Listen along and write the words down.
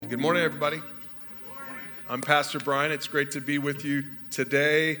Good morning, everybody. I'm Pastor Brian. It's great to be with you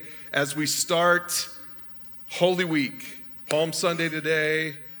today as we start Holy Week. Palm Sunday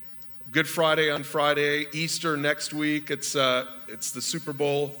today, Good Friday on Friday, Easter next week. It's the Super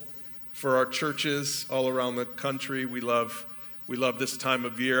Bowl for our churches all around the country. We love this time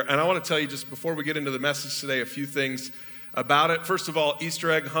of year. And I want to tell you, just before we get into the message today, a few things about it. First of all,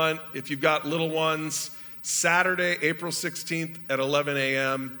 Easter egg hunt. If you've got little ones, Saturday, April 16th at 11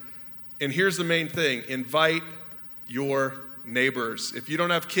 a.m. And here's the main thing. Invite your neighbors. If you don't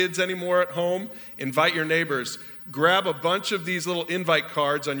have kids anymore at home, invite your neighbors. Grab a bunch of these little invite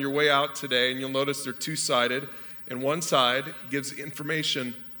cards on your way out today, and you'll notice they're two-sided. And one side gives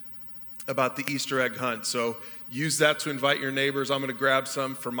information about the Easter egg hunt. So use that to invite your neighbors. I'm going to grab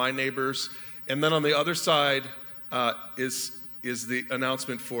some for my neighbors. And then on the other side is the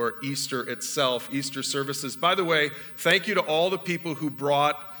announcement for Easter itself, Easter services. By the way, thank you to all the people who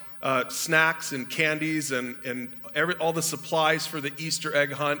brought snacks and candies and all the supplies for the Easter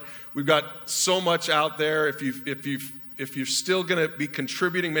egg hunt. We've got so much out there. If you're still going to be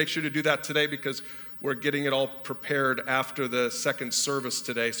contributing, make sure to do that today because we're getting it all prepared after the second service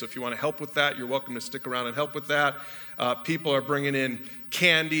today. So if you want to help with that, you're welcome to stick around and help with that. People are bringing in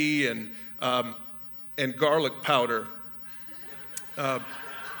candy and garlic powder.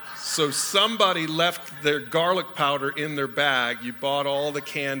 So somebody left their garlic powder in their bag. You bought all the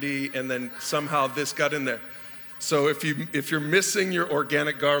candy, and then somehow this got in there. So if you're missing your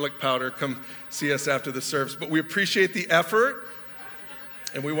organic garlic powder, come see us after the service. But we appreciate the effort,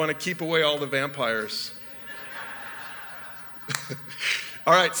 and we want to keep away all the vampires.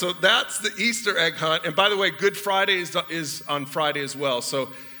 All right, so that's the Easter egg hunt. And by the way, Good Friday is on Friday as well. So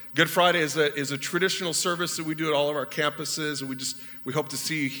Good Friday is a traditional service that we do at all of our campuses, and we hope to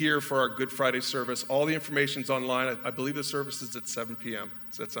see you here for our Good Friday service. All the information's online. I believe the service is at 7 p.m.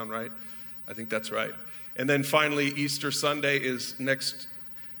 Does that sound right? I think that's right. And then finally, Easter Sunday is next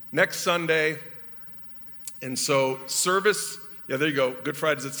Sunday. And so service, there you go. Good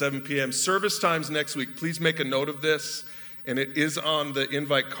Friday's at 7 p.m. Service times next week. Please make a note of this, and it is on the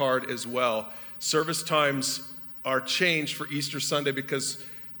invite card as well. Service times are changed for Easter Sunday because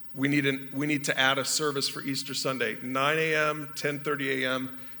we need to add a service for Easter Sunday. 9 a.m., 10:30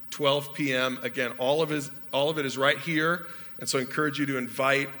 a.m., 12 p.m. Again, all of it is right here, and so I encourage you to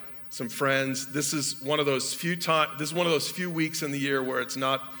invite some friends. This is one of those few weeks in the year where it's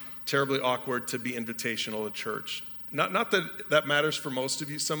not terribly awkward to be invitational to church. Not that matters for most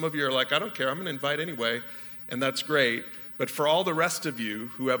of you. Some of you are like, I don't care, I'm going to invite anyway, and that's great. But for all the rest of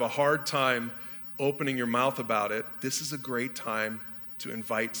you who have a hard time opening your mouth about it, this is a great time to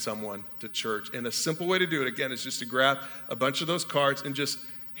invite someone to church. And a simple way to do it, again, is just to grab a bunch of those cards and just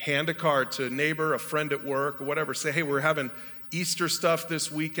hand a card to a neighbor, a friend at work, or whatever. Say, hey, we're having Easter stuff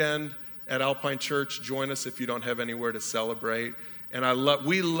this weekend at Alpine Church. Join us if you don't have anywhere to celebrate. And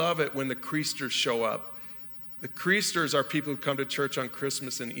we love it when the Creasters show up. The Creasters are people who come to church on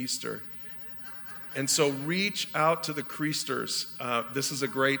Christmas and Easter. And so reach out to the Creasters. This is a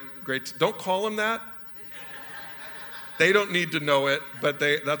great, don't call them that. They don't need to know it, but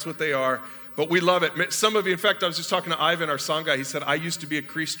that's what they are. But we love it. Some of you, in fact, I was just talking to Ivan, our song guy. He said, I used to be a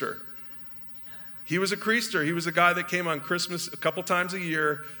Creaster. He was a Creaster. He was a guy that came on Christmas a couple times a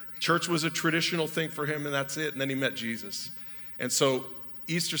year. Church was a traditional thing for him, and that's it. And then he met Jesus. And so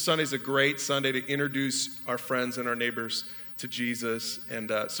Easter Sunday is a great Sunday to introduce our friends and our neighbors to Jesus.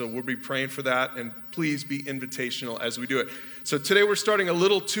 And so we'll be praying for that. And please be invitational as we do it. So today we're starting a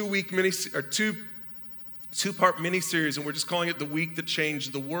little two-part mini-series, and we're just calling it The Week That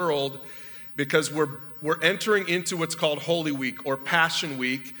Changed the World because we're entering into what's called Holy Week or Passion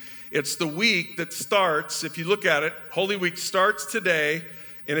Week. It's the week that starts, if you look at it, Holy Week starts today,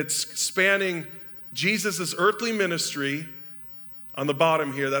 and it's spanning Jesus' earthly ministry. On the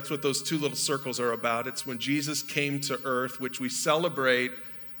bottom here, that's what those two little circles are about. It's when Jesus came to earth, which we celebrated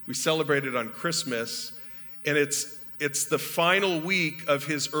on Christmas, and it's the final week of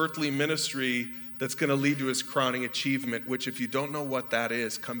his earthly ministry that's going to lead to his crowning achievement, which if you don't know what that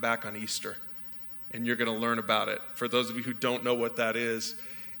is, come back on Easter, and you're going to learn about it. For those of you who don't know what that is.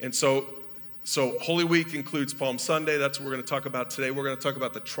 And so Holy Week includes Palm Sunday. That's what we're going to talk about today. We're going to talk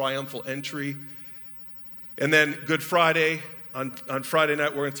about the triumphal entry. And then Good Friday, on Friday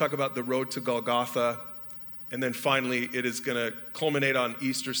night, we're going to talk about the road to Golgotha. And then finally, it is going to culminate on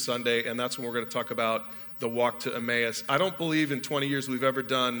Easter Sunday, and that's when we're going to talk about the walk to Emmaus. I don't believe in 20 years we've ever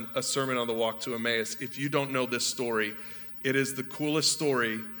done a sermon on the walk to Emmaus. If you don't know this story, it is the coolest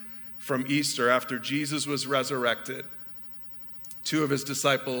story from Easter. After Jesus was resurrected, two of his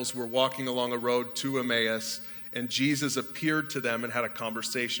disciples were walking along a road to Emmaus, and Jesus appeared to them and had a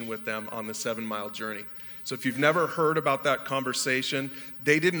conversation with them on the 7-mile journey. So if you've never heard about that conversation,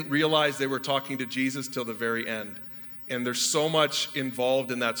 they didn't realize they were talking to Jesus till the very end. And there's so much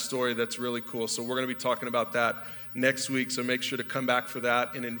involved in that story that's really cool. So we're going to be talking about that next week, so make sure to come back for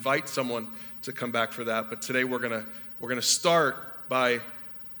that and invite someone to come back for that. But today we're going to start by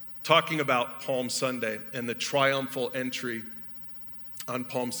talking about Palm Sunday and the triumphal entry on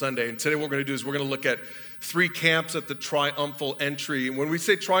Palm Sunday. And today what we're going to do is we're going to look at 3 camps at the triumphal entry. And when we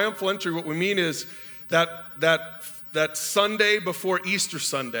say triumphal entry, what we mean is that Sunday before Easter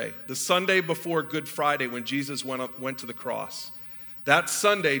Sunday, the Sunday before Good Friday when Jesus went to the cross. That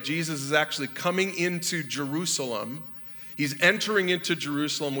Sunday, Jesus is actually coming into Jerusalem. He's entering into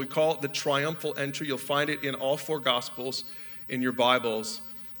Jerusalem. We call it the triumphal entry. You'll find it in all 4 Gospels in your Bibles.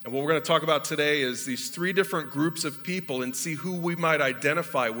 And what we're going to talk about today is these 3 different groups of people and see who we might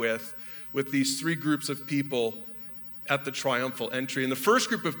identify with these 3 groups of people at the triumphal entry. And the first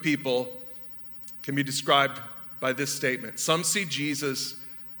group of people can be described by this statement. Some see Jesus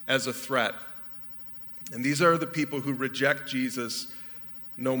as a threat. And these are the people who reject Jesus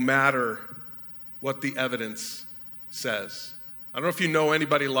no matter what the evidence says. I don't know if you know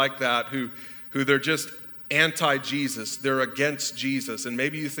anybody like that who they're just anti-Jesus. They're against Jesus. And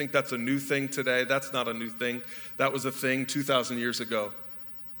maybe you think that's a new thing today. That's not a new thing. That was a thing 2,000 years ago.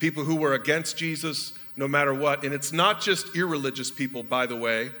 People who were against Jesus no matter what. And it's not just irreligious people, by the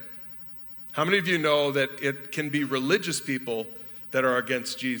way. How many of you know that it can be religious people that are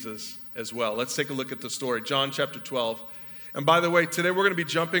against Jesus as well? Let's take a look at the story. John chapter 12. And by the way, today we're going to be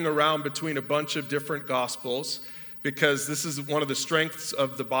jumping around between a bunch of different Gospels because this is one of the strengths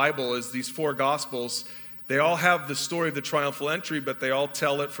of the Bible is these 4 Gospels. They all have the story of the triumphal entry, but they all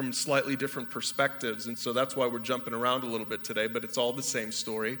tell it from slightly different perspectives. And so that's why we're jumping around a little bit today, but it's all the same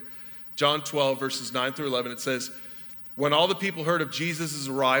story. John 12, verses 9 through 11, it says, when all the people heard of Jesus'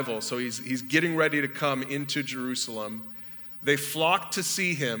 arrival, so he's getting ready to come into Jerusalem, they flocked to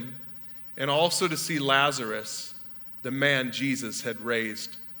see him and also to see Lazarus, the man Jesus had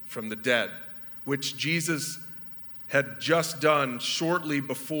raised from the dead, which Jesus had just done shortly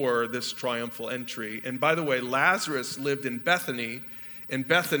before this triumphal entry. And by the way, Lazarus lived in Bethany, and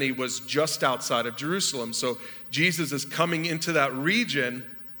Bethany was just outside of Jerusalem. So Jesus is coming into that region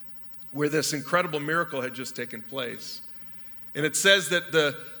where this incredible miracle had just taken place. And it says that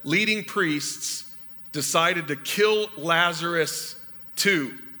the leading priests decided to kill Lazarus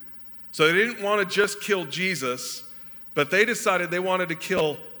too. So they didn't want to just kill Jesus, but they decided they wanted to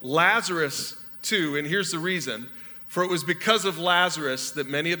kill Lazarus too. And here's the reason. For it was because of Lazarus that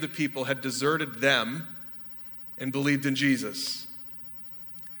many of the people had deserted them and believed in Jesus.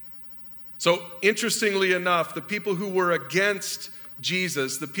 So interestingly enough, the people who were against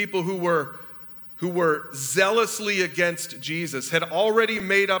Jesus, the people who were zealously against Jesus, had already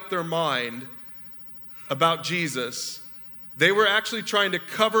made up their mind about Jesus. They were actually trying to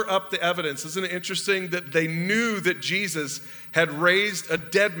cover up the evidence. Isn't it interesting that they knew that Jesus had raised a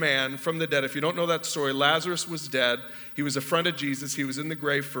dead man from the dead? If you don't know that story, Lazarus was dead. He was a friend of Jesus. He was in the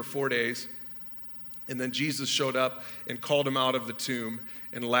grave for 4 days. And then Jesus showed up and called him out of the tomb.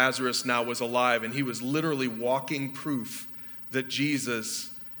 And Lazarus now was alive. And he was literally walking proof that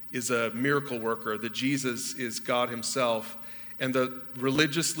Jesus is a miracle worker, that Jesus is God himself. And the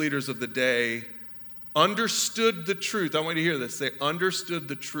religious leaders of the day understood the truth. I want you to hear this. They understood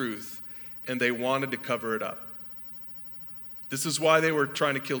the truth, and they wanted to cover it up. This is why they were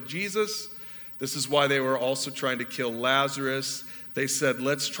trying to kill Jesus. This is why they were also trying to kill Lazarus. They said,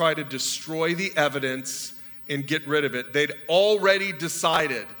 let's try to destroy the evidence and get rid of it. They'd already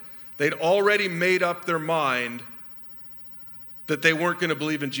decided, they'd already made up their mind that they weren't going to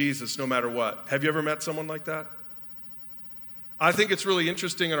believe in Jesus no matter what. Have you ever met someone like that? I think it's really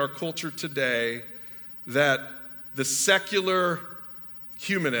interesting in our culture today that the secular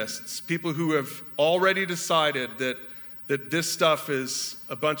humanists, people who have already decided that this stuff is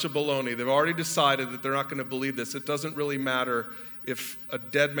a bunch of baloney, they've already decided that they're not going to believe this. It doesn't really matter if a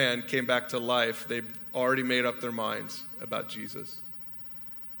dead man came back to life. They've already made up their minds about Jesus.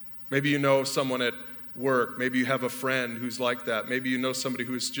 Maybe you know someone at work. Maybe you have a friend who's like that. Maybe you know somebody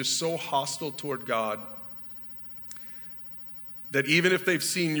who is just so hostile toward God that even if they've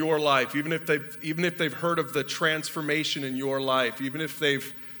seen your life, even if they've heard of the transformation in your life, even if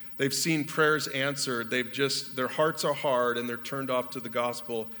they've seen prayers answered, their hearts are hard and they're turned off to the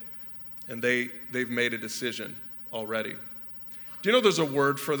gospel, and they've made a decision already. Do you know there's a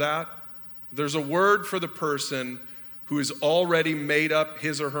word for that? There's a word for the person who has already made up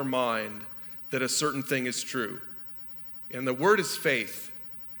his or her mind that a certain thing is true. And the word is faith.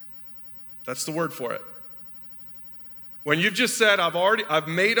 That's the word for it. When you've just said, I've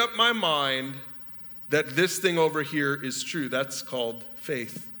made up my mind that this thing over here is true, that's called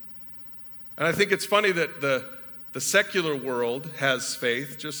faith. And I think it's funny that the secular world has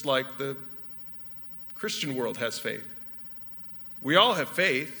faith, just like the Christian world has faith. We all have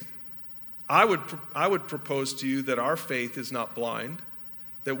faith. I would propose to you that our faith is not blind,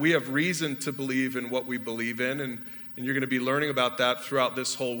 that we have reason to believe in what we believe in, and you're going to be learning about that throughout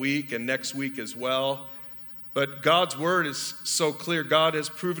this whole week and next week as well. But God's word is so clear. God has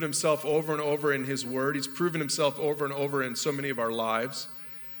proven himself over and over in his word. He's proven himself over and over in so many of our lives.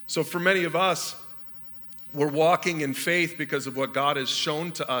 So for many of us, we're walking in faith because of what God has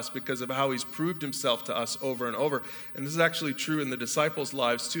shown to us, because of how he's proved himself to us over and over. And this is actually true in the disciples'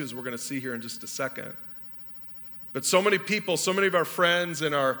 lives too, as we're going to see here in just a second. But so many people, so many of our friends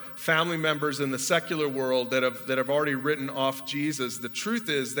and our family members in the secular world that have already written off Jesus, the truth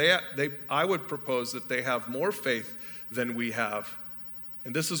is I would propose that they have more faith than we have.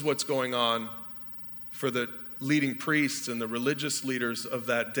 And this is what's going on for the leading priests and the religious leaders of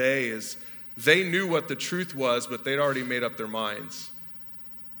that day, is they knew what the truth was, but they'd already made up their minds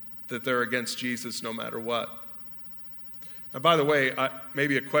that they're against Jesus no matter what. Now, by the way,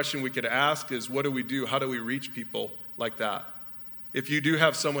 maybe a question we could ask is, what do we do? How do we reach people like that? If you do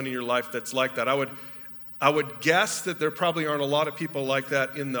have someone in your life that's like that, I would guess that there probably aren't a lot of people like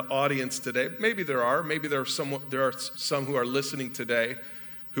that in the audience today. Maybe there are. Maybe there are some who are listening today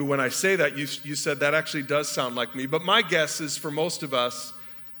who, when I say that, you said that actually does sound like me. But my guess is for most of us,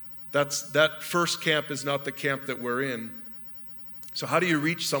 that first camp is not the camp that we're in. So how do you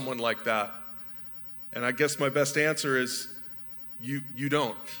reach someone like that? And I guess my best answer is you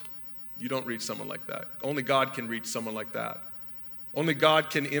don't. You don't reach someone like that. Only God can reach someone like that. Only God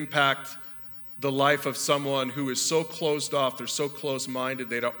can impact the life of someone who is so closed off, they're so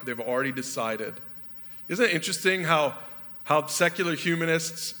close-minded, they've already decided. Isn't it interesting how secular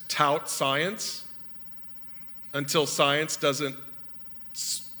humanists tout science until science doesn't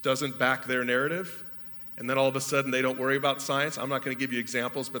back their narrative, and then all of a sudden they don't worry about science? I'm not going to give you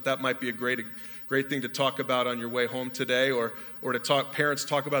examples, but that might be a great thing to talk about on your way home today, or to parents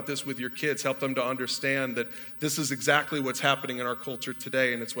talk about this with your kids, help them to understand that this is exactly what's happening in our culture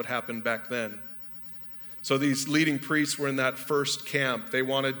today, and it's what happened back then. So these leading priests were in that first camp. They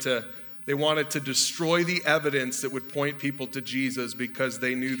wanted to destroy the evidence that would point people to Jesus because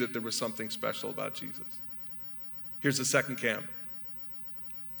they knew that there was something special about Jesus. Here's the second camp.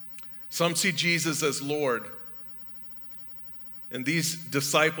 Some see Jesus as Lord, and these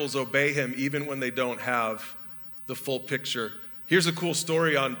disciples obey him even when they don't have the full picture. Here's a cool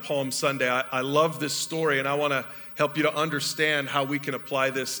story on Palm Sunday. I love this story, and I want to help you to understand how we can apply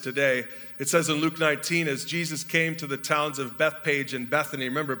this today. It says in Luke 19, as Jesus came to the towns of Bethpage and Bethany,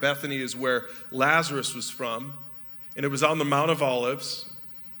 remember Bethany is where Lazarus was from, and it was on the Mount of Olives.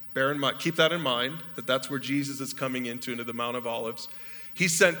 Bear in mind, keep that in mind, that that's where Jesus is coming into the Mount of Olives. He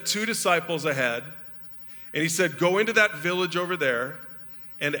sent 2 disciples ahead, and he said, go into that village over there,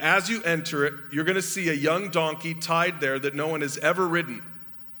 and as you enter it, you're going to see a young donkey tied there that no one has ever ridden.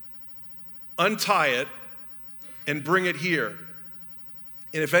 Untie it and bring it here.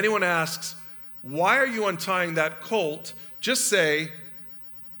 And if anyone asks, why are you untying that colt? Just say,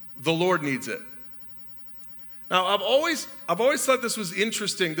 the Lord needs it. Now, I've always thought this was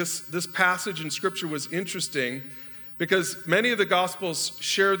interesting. This passage in Scripture was interesting because many of the Gospels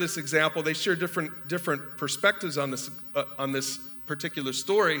share this example. They share different perspectives on this particular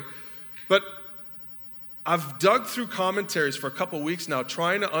story. But I've dug through commentaries for a couple weeks now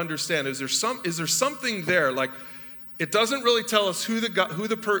trying to understand, is there something there? Like, it doesn't really tell us who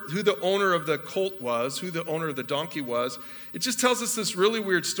the owner of the colt was, who the owner of the donkey was. It just tells us this really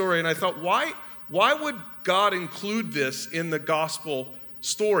weird story. And I thought, why would God include this in the gospel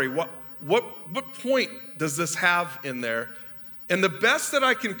story? What point does this have in there? And the best that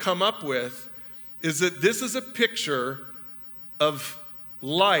I can come up with is that this is a picture of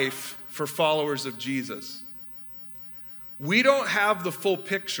life for followers of Jesus. We don't have the full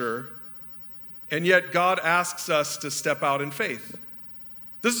picture, and yet God asks us to step out in faith.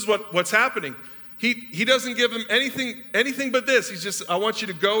 This is what's happening. He doesn't give them anything but this. He's just, I want you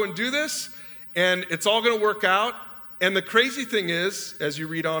to go and do this, and it's all going to work out. And the crazy thing is, as you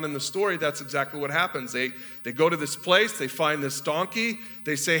read on in the story, that's exactly what happens. They go to this place, they find this donkey,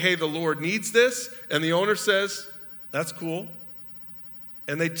 they say, hey, the Lord needs this, and the owner says, that's cool.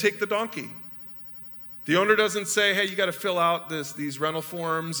 And they take the donkey. The owner doesn't say, hey, you got to fill out these rental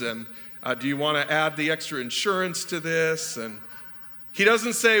forms, and do you want to add the extra insurance to this? And he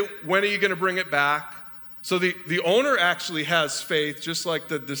doesn't say, when are you going to bring it back? So the owner actually has faith, just like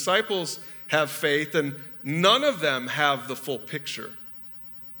the disciples have faith, and none of them have the full picture.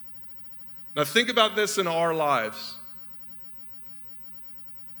 Now think about this in our lives.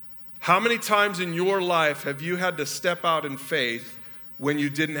 How many times in your life have you had to step out in faith when you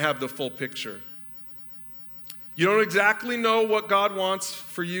didn't have the full picture? You don't exactly know what God wants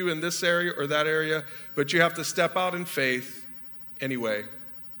for you in this area or that area, but you have to step out in faith anyway.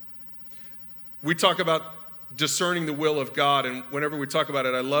 We talk about discerning the will of God, and whenever we talk about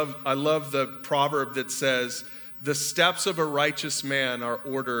it, I love the proverb that says, "The steps of a righteous man are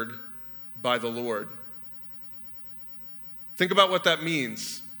ordered by the Lord." Think about what that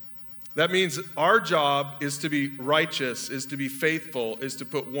means. That means our job is to be righteous, is to be faithful, is to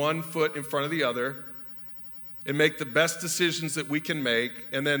put one foot in front of the other and make the best decisions that we can make.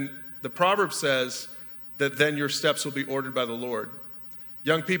 And then the proverb says that then your steps will be ordered by the Lord.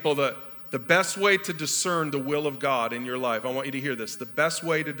 Young people, the best way to discern the will of God in your life, I want you to hear this, the best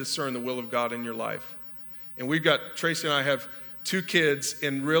way to discern the will of God in your life. And Tracy and I have 2 kids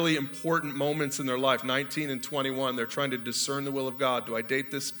in really important moments in their life, 19 and 21. They're trying to discern the will of God. Do I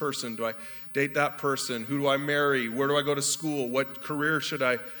date this person? Do I date that person? Who do I marry? Where do I go to school? What career should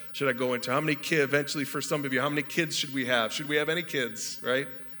I go into? How many kids, eventually for some of you, how many kids should we have? Should we have any kids, right?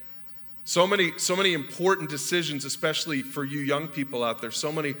 So many important decisions, especially for you young people out there,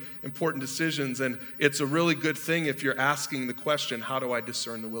 so many important decisions, and it's a really good thing if you're asking the question, how do I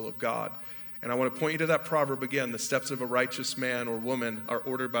discern the will of God? And I want to point you to that proverb again, the steps of a righteous man or woman are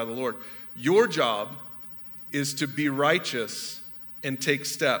ordered by the Lord. Your job is to be righteous and take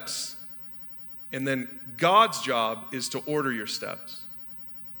steps. And then God's job is to order your steps.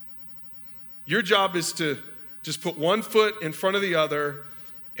 Your job is to just put one foot in front of the other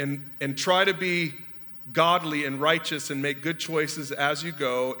and try to be godly and righteous and make good choices as you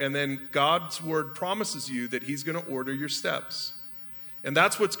go. And then God's word promises you that he's going to order your steps. And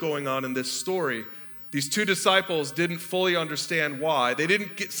that's what's going on in this story. These 2 disciples didn't fully understand why. They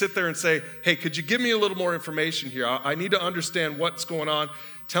didn't sit there and say, hey, could you give me a little more information here? I need to understand what's going on.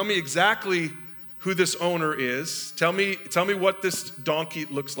 Tell me exactly who this owner is. Tell me what this donkey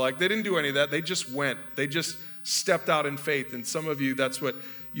looks like. They didn't do any of that. They just went. They just stepped out in faith. And some of you, that's what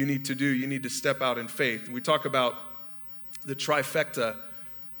you need to do. You need to step out in faith. And we talk about the trifecta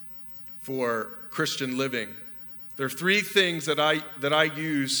for Christian living. There are 3 things that I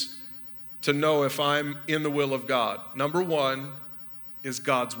use to know if I'm in the will of God. Number 1 is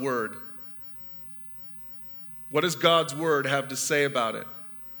God's word. What does God's word have to say about it?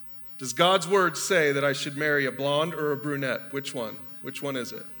 Does God's word say that I should marry a blonde or a brunette? Which one? Which one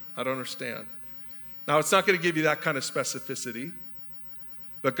is it? I don't understand. Now, it's not going to give you that kind of specificity,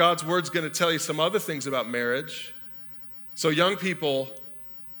 but God's word's going to tell you some other things about marriage. So young people,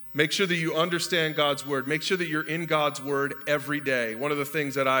 make sure that you understand God's word. Make sure that you're in God's word every day. One of the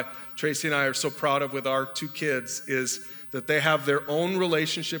things that Tracy and I are so proud of with our 2 kids is that they have their own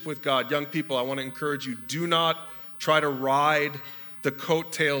relationship with God. Young people, I want to encourage you, do not try to ride the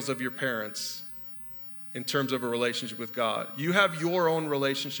coattails of your parents in terms of a relationship with God. You have your own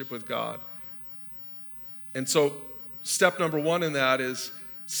relationship with God. And so step number 1 in that is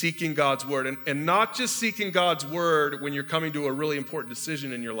seeking God's word. And not just seeking God's word when you're coming to a really important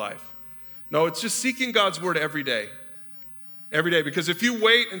decision in your life. No, it's just seeking God's word every day. Every day. Because if you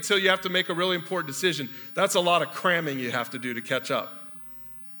wait until you have to make a really important decision, that's a lot of cramming you have to do to catch up.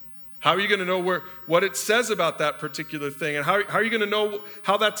 How are you going to know what it says about that particular thing? And how are you going to know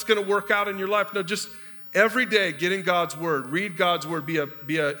how that's going to work out in your life? No, just every day get in God's word. Read God's word. Be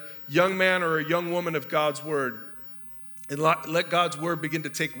a young man or a young woman of God's word. And let God's word begin to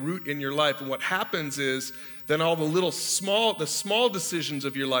take root in your life. And what happens is then all the small decisions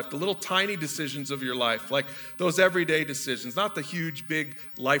of your life, the little tiny decisions of your life, like those everyday decisions, not the huge, big,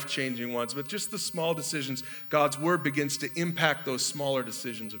 life-changing ones, but just the small decisions, God's word begins to impact those smaller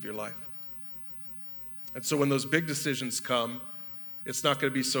decisions of your life. And so when those big decisions come, it's not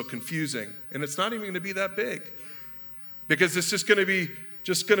going to be so confusing. And it's not even going to be that big. Because it's just going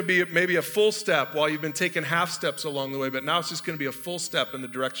to be maybe a full step while you've been taking half steps along the way, but now it's just going to be a full step in the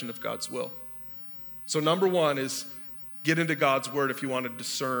direction of God's will. So number 1 is get into God's word if you want to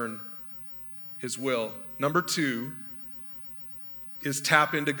discern his will. Number 2 is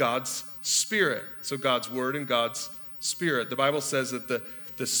tap into God's spirit. So God's word and God's spirit. The Bible says that the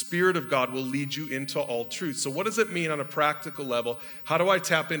Spirit of God will lead you into all truth. So what does it mean on a practical level? How do I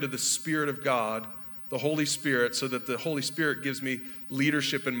tap into the Spirit of God, the Holy Spirit, so that the Holy Spirit gives me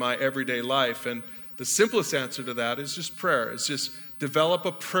leadership in my everyday life? And the simplest answer to that is just prayer. It's just develop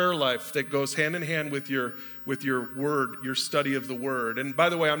a prayer life that goes hand in hand with your word, your study of the word. And by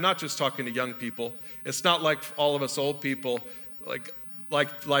the way, I'm not just talking to young people. It's not like all of us old people, like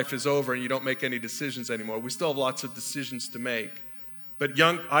like life is over and you don't make any decisions anymore. We still have lots of decisions to make. But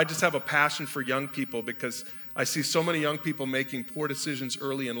I just have a passion for young people because I see so many young people making poor decisions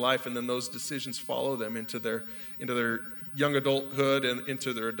early in life, and then those decisions follow them into their young adulthood and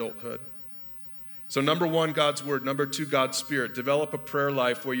into their adulthood. So number one, God's word. Number two, God's spirit. Develop a prayer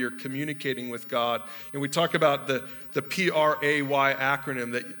life where you're communicating with God. And we talk about the PRAY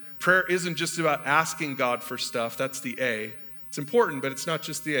acronym, that prayer isn't just about asking God for stuff. That's the A. It's important, but it's not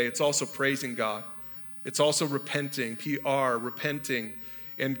just the A. It's also praising God. It's also repenting, repenting,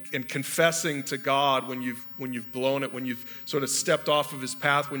 and confessing to God when you've blown it, when you've sort of stepped off of his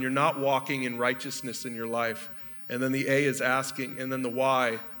path, when you're not walking in righteousness in your life. And then the A is asking, and then the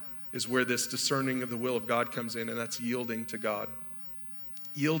Y is where this discerning of the will of God comes in, and that's yielding to God.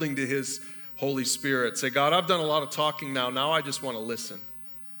 Yielding to his Holy Spirit. Say, God, I've done a lot of talking now. Now I just want to listen.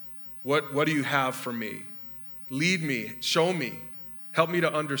 What do you have for me? Lead me. Show me. Help me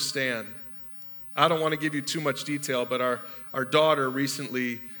to understand. I don't want to give you too much detail, but our daughter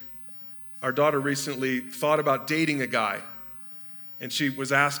recently thought about dating a guy. And she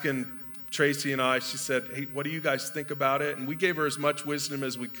was asking Tracy and I, she said, hey, what do you guys think about it? And we gave her as much wisdom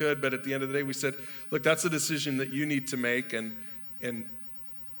as we could, but at the end of the day, we said, look, that's a decision that you need to make. And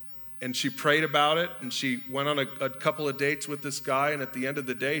she prayed about it, and she went on a couple of dates with this guy, and at the end of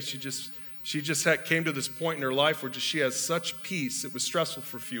the day, she just came to this point in her life where she has such peace. It was stressful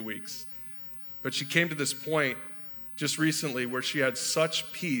for a few weeks, but she came to this point just recently where she had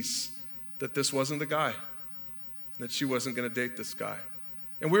such peace that this wasn't the guy, that she wasn't going to date this guy.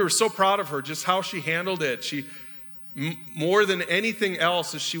 And we were so proud of her, just how she handled it. She, more than anything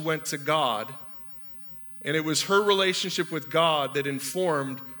else, as she went to God, and it was her relationship with God that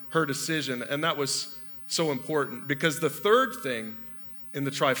informed her decision, and that was so important, because the third thing in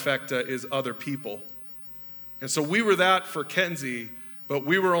the trifecta is other people. And so we were that for Kenzie, but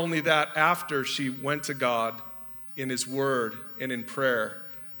we were only that after she went to God in his word and in prayer.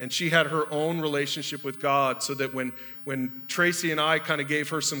 And she had her own relationship with God, so that when Tracy and I kind of gave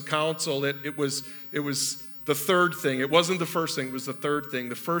her some counsel, it was the third thing. It wasn't the first thing, it was the third thing.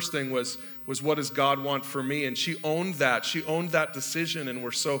 The first thing was what does God want for me? And she owned that. She owned that decision, and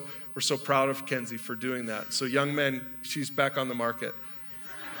we're so proud of Kenzie for doing that. So young men, she's back on the market.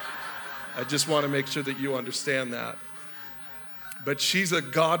 I just want to make sure that you understand that. But she's a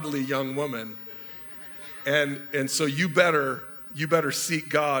godly young woman. And so you better seek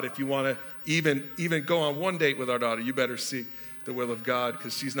God if you want to even go on one date with our daughter. You better seek the will of God,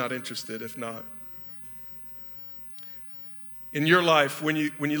 because she's not interested if not. In your life, when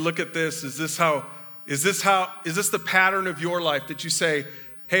you look at this, is this the pattern of your life that you say,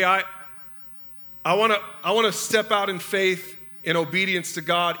 hey, I want to step out in faith, in obedience to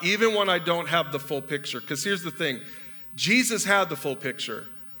God, even when I don't have the full picture? Because here's the thing, Jesus had the full picture,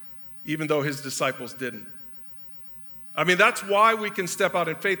 even though his disciples didn't. I mean, that's why we can step out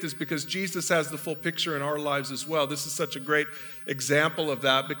in faith, is because Jesus has the full picture in our lives as well. This is such a great example of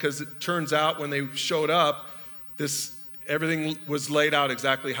that, because it turns out when they showed up, everything was laid out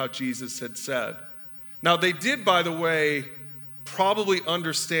exactly how Jesus had said. Now, they did, by the way, probably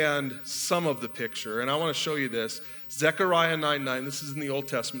understand some of the picture, and I want to show you this. Zechariah 9:9, this is in the Old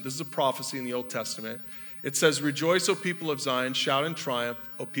Testament. This is a prophecy in the Old Testament. It says, "Rejoice, O people of Zion, shout in triumph,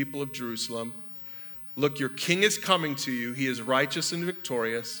 O people of Jerusalem. Look, your king is coming to you. He is righteous and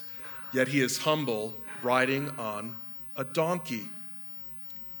victorious, yet he is humble, riding on a donkey."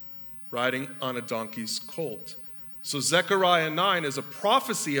 Riding on a donkey's colt. So Zechariah 9 is a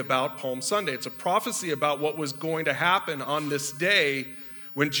prophecy about Palm Sunday. It's a prophecy about what was going to happen on this day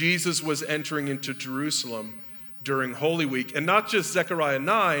when Jesus was entering into Jerusalem during Holy Week. And not just Zechariah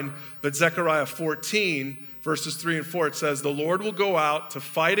 9, but Zechariah 14, verses 3 and 4, it says, "The Lord will go out to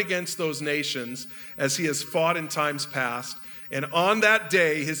fight against those nations as he has fought in times past. And on that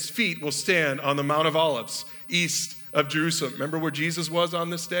day, his feet will stand on the Mount of Olives, east of Jerusalem." Remember where Jesus was on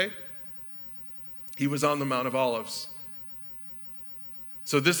this day? He was on the Mount of Olives.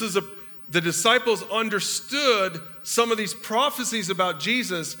 So the disciples understood some of these prophecies about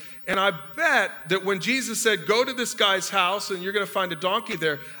Jesus, and I bet that when Jesus said, go to this guy's house and you're going to find a donkey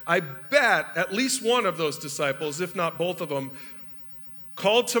there, I bet at least one of those disciples, if not both of them,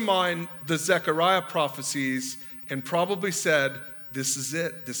 called to mind the Zechariah prophecies and probably said, this is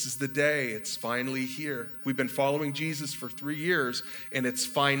it. This is the day. It's finally here. We've been following Jesus for 3 years, and it's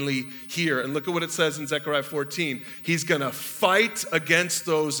finally here. And look at what it says in Zechariah 14. He's going to fight against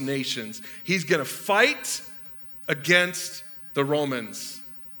those nations. He's going to fight against the Romans.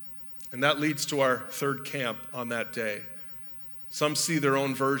 And that leads to our third camp on that day. Some see their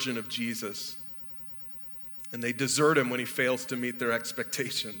own version of Jesus. And they desert him when he fails to meet their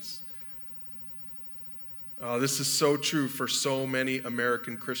expectations. This is so true for so many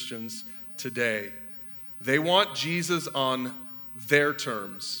American Christians today. They want Jesus on their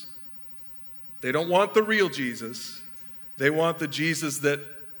terms. They don't want the real Jesus. They want the Jesus that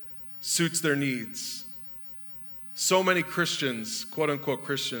suits their needs. So many Christians, quote-unquote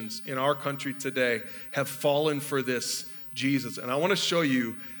Christians, in our country today have fallen for this Jesus. And I want to show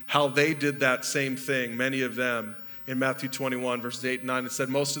you how they did that same thing, many of them. In Matthew 21, verses 8 and 9, it said,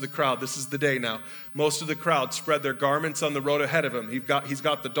 most of the crowd, this is the day now, most of the crowd spread their garments on the road ahead of him. He's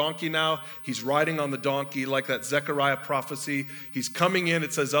got the donkey now. He's riding on the donkey like that Zechariah prophecy. He's coming in.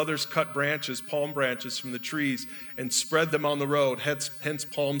 It says others cut branches, palm branches from the trees and spread them on the road, hence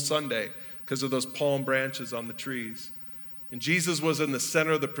Palm Sunday, because of those palm branches on the trees. And Jesus was in the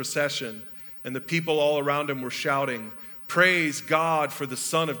center of the procession, and the people all around him were shouting, praise God for the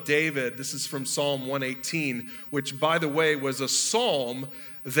Son of David. This is from Psalm 118, which, by the way, was a psalm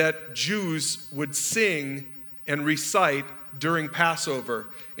that Jews would sing and recite during Passover.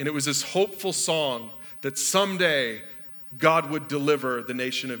 And it was this hopeful song that someday God would deliver the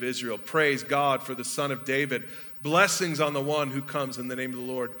nation of Israel. Praise God for the Son of David. Blessings on the one who comes in the name of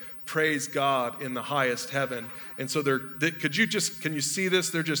the Lord. Praise God in the highest heaven. And so can you see this?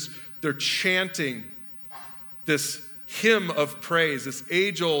 They're chanting this hymn of praise, this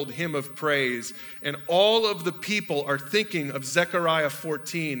age-old hymn of praise. And all of the people are thinking of Zechariah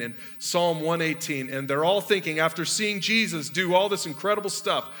 14 and Psalm 118. And they're all thinking, after seeing Jesus do all this incredible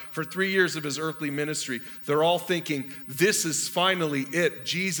stuff for 3 years of his earthly ministry, they're all thinking, this is finally it.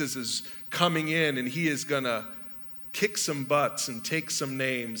 Jesus is coming in and he is going to kick some butts and take some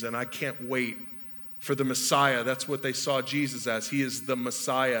names. And I can't wait for the Messiah. That's what they saw Jesus as. He is the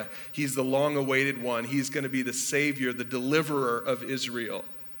Messiah. He's the long-awaited one. He's going to be the Savior, the deliverer of Israel.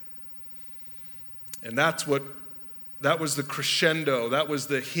 And that was the crescendo. That was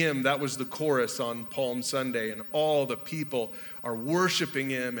the hymn. That was the chorus on Palm Sunday. And all the people are worshiping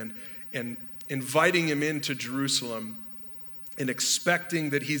him and inviting him into Jerusalem and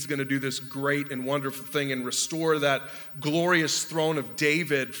expecting that he's going to do this great and wonderful thing and restore that glorious throne of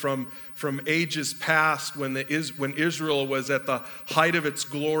David from ages past when Israel was at the height of its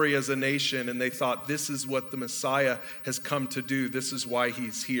glory as a nation, and they thought, this is what the Messiah has come to do. This is why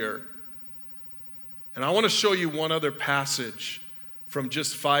he's here. And I want to show you one other passage from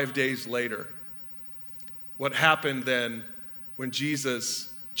just 5 days later. What happened then when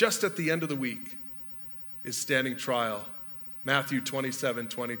Jesus, just at the end of the week, is standing trial. Matthew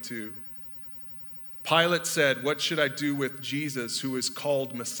 27:22. Pilate said, what should I do with Jesus who is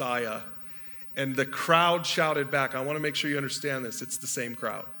called Messiah? And the crowd shouted back. I want to make sure you understand this. It's the same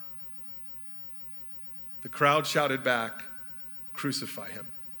crowd. The crowd shouted back, crucify him.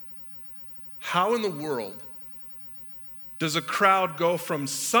 How in the world does a crowd go from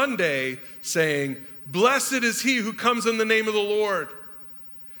Sunday saying, blessed is he who comes in the name of the Lord,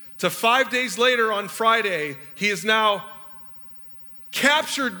 to 5 days later on Friday, he is now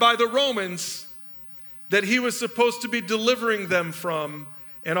captured by the Romans that he was supposed to be delivering them from.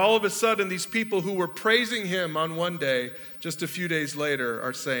 And all of a sudden, these people who were praising him on one day, just a few days later,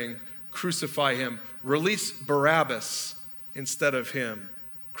 are saying, crucify him. Release Barabbas instead of him.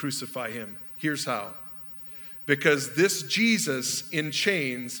 Crucify him. Here's how. Because this Jesus in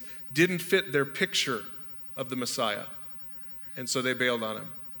chains didn't fit their picture of the Messiah. And so they bailed on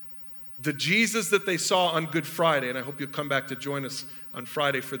him. The Jesus that they saw on Good Friday, and I hope you'll come back to join us on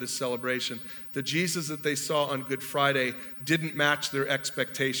Friday for this celebration, the Jesus that they saw on Good Friday didn't match their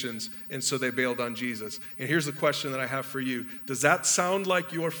expectations, and so they bailed on Jesus. And here's the question that I have for you. Does that sound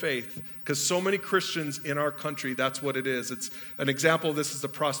like your faith? Because so many Christians in our country, that's what it is. It's an example of this is the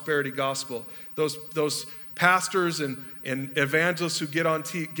prosperity gospel. Those pastors and evangelists who get up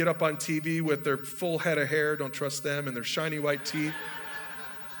on TV with their full head of hair, don't trust them, and their shiny white teeth.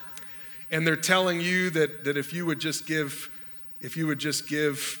 And they're telling you that if you would just give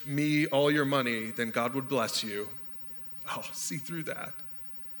me all your money, then God would bless you. Oh, see through that.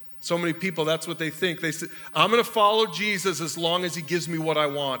 So many people, that's what they think. They say, I'm going to follow Jesus as long as he gives me what I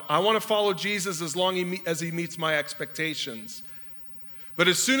want. I want to follow Jesus as long as he meets my expectations. But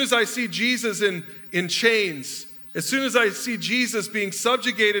as soon as I see Jesus in chains, as soon as I see Jesus being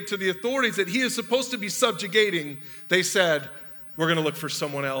subjugated to the authorities that he is supposed to be subjugating, they said, we're going to look for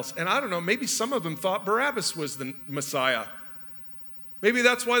someone else. And I don't know, maybe some of them thought Barabbas was the Messiah. Maybe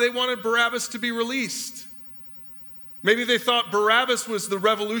that's why they wanted Barabbas to be released. Maybe they thought Barabbas was the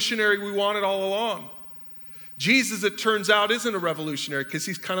revolutionary we wanted all along. Jesus, it turns out, isn't a revolutionary because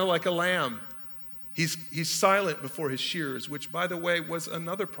he's kind of like a lamb. He's silent before his shearers, which, by the way, was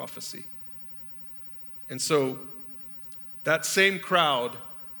another prophecy. And so that same crowd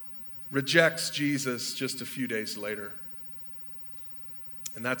rejects Jesus just a few days later.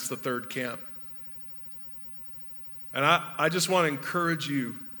 And that's the third camp. And I just want to encourage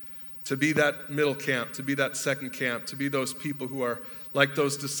you to be that middle camp, to be that second camp, to be those people who are like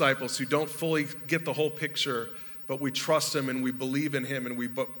those disciples who don't fully get the whole picture, but we trust him and we believe in him and we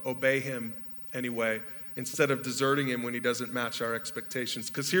obey him anyway, instead of deserting him when he doesn't match our expectations.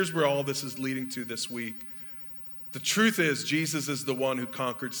 Because here's where all this is leading to this week. The truth is, Jesus is the one who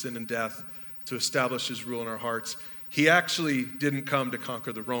conquered sin and death to establish his rule in our hearts. He actually didn't come to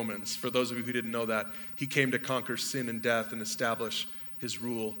conquer the Romans. For those of you who didn't know that, he came to conquer sin and death and establish his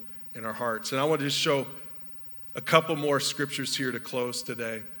rule in our hearts. And I want to just show a couple more scriptures here to close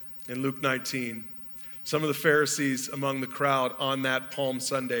today. In Luke 19, some of the Pharisees among the crowd on that Palm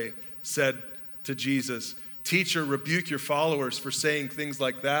Sunday said to Jesus, "Teacher, rebuke your followers for saying things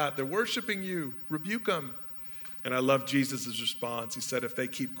like that. They're worshiping you. Rebuke them." And I love Jesus' response. He said, if they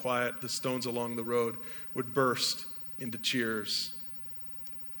keep quiet, the stones along the road would burst into cheers.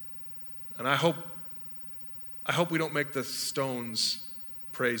 And I hope we don't make the stones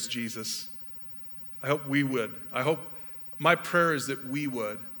praise Jesus. I hope we would. My prayer is that we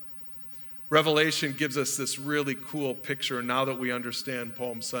would. Revelation gives us this really cool picture now that we understand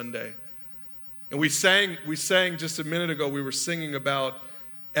Palm Sunday. And we sang just a minute ago, we were singing about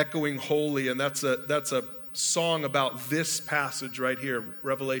echoing holy, and that's a song about this passage right here,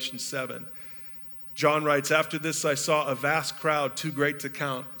 Revelation 7. John writes, after this I saw a vast crowd, too great to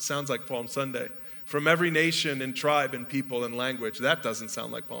count. Sounds like Palm Sunday. From every nation and tribe and people and language. That doesn't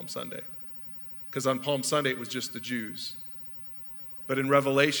sound like Palm Sunday. Because on Palm Sunday it was just the Jews. But in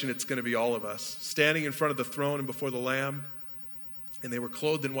Revelation it's going to be all of us. Standing in front of the throne and before the Lamb. And they were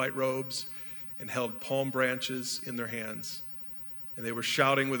clothed in white robes and held palm branches in their hands. And they were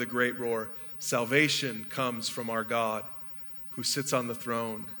shouting with a great roar, salvation comes from our God who sits on the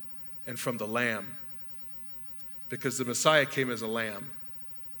throne and from the Lamb. Because the Messiah came as a lamb.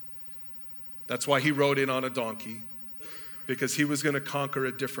 That's why he rode in on a donkey. Because he was going to conquer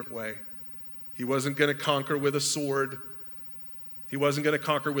a different way. He wasn't going to conquer with a sword. He wasn't going to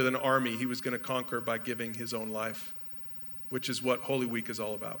conquer with an army. He was going to conquer by giving his own life, which is what Holy Week is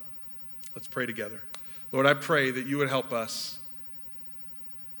all about. Let's pray together. Lord, I pray that you would help us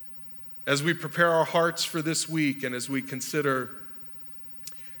as we prepare our hearts for this week and as we consider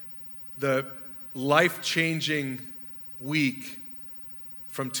the life-changing week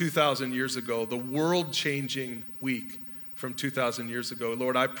from 2,000 years ago, the world-changing week from 2,000 years ago.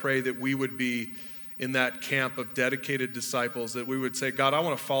 Lord, I pray that we would be in that camp of dedicated disciples, that we would say, God, I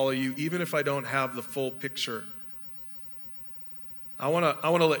want to follow you even if I don't have the full picture. I want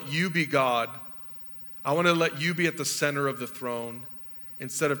to let you be God. I want to let you be at the center of the throne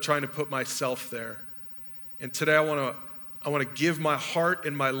instead of trying to put myself there. And today I want to give my heart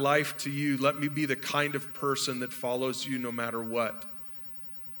and my life to you. Let me be the kind of person that follows you no matter what.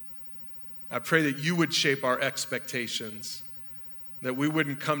 I pray that you would shape our expectations, that we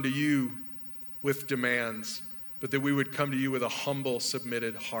wouldn't come to you with demands, but that we would come to you with a humble,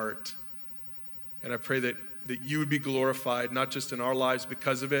 submitted heart. And I pray that you would be glorified, not just in our lives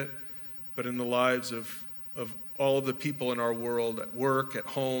because of it, but in the lives of all of the people in our world, at work, at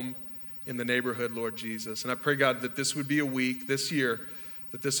home, in the neighborhood, Lord Jesus. And I pray, God, that this would be a week, this year,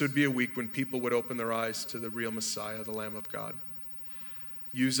 that this would be a week when people would open their eyes to the real Messiah, the Lamb of God.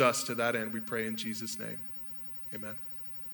 Use us to that end, we pray in Jesus' name. Amen.